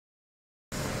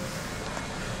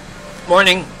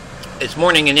morning. It's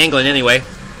morning in England anyway.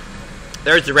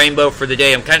 There's the rainbow for the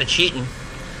day. I'm kind of cheating.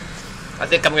 I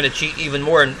think I'm going to cheat even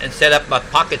more and set up my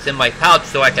pockets in my pouch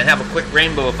so I can have a quick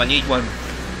rainbow if I need one.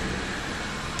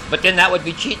 But then that would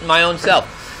be cheating my own self.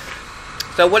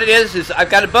 So what it is I've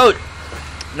got a boat.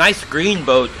 Nice green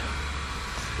boat.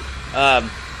 And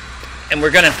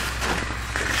we're going to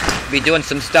be doing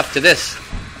some stuff to this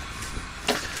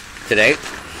today.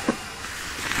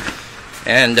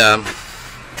 And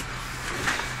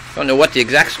don't know what the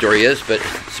exact story is, but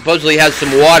supposedly has some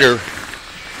water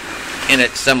in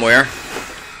it somewhere,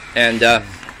 and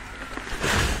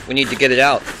we need to get it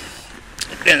out.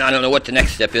 And I don't know what the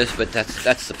next step is, but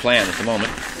that's the plan at the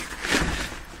moment.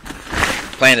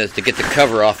 The plan is to get the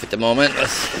cover off at the moment.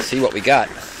 Let's see what we got.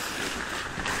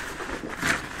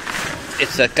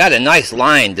 It's got a nice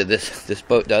line to this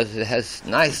boat does. It has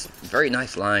very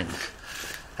nice line.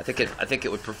 I think it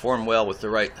would perform well with the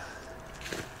right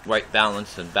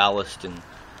balance and ballast and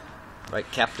right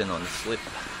captain on the slip.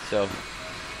 So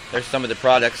there's some of the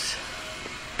products.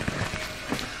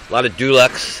 A lot of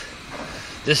Dulux.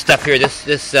 This stuff here, this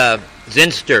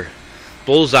Zinster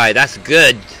Bullseye, that's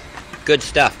good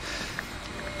stuff.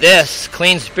 This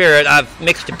Clean Spirit, I've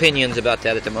mixed opinions about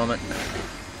that at the moment.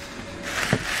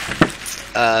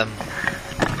 Got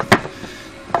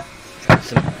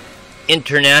some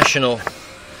international.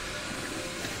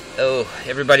 Oh,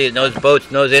 everybody that knows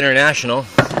boats knows international.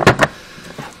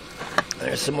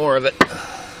 There's some more of it.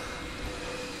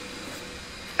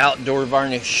 Outdoor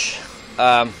varnish.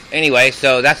 Anyway,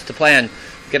 so that's the plan.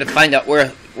 Gonna find out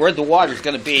where the water's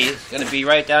gonna be. It's gonna be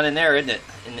right down in there, isn't it?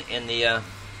 In the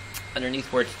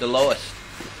underneath where it's the lowest.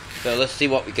 So let's see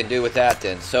what we can do with that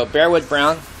then. So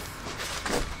Bearwoodbrown.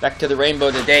 Back to the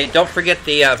rainbow today. Don't forget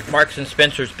the Marks and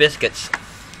Spencer's biscuits.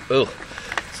 Ooh,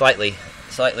 slightly.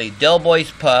 Del Boy's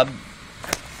Pub.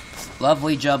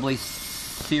 Lovely Jubbly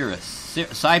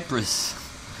Cypress.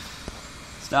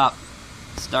 Stop.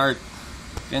 Start.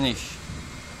 Finish.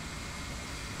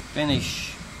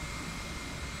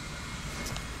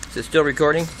 Is it still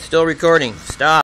recording? Still recording. Stop.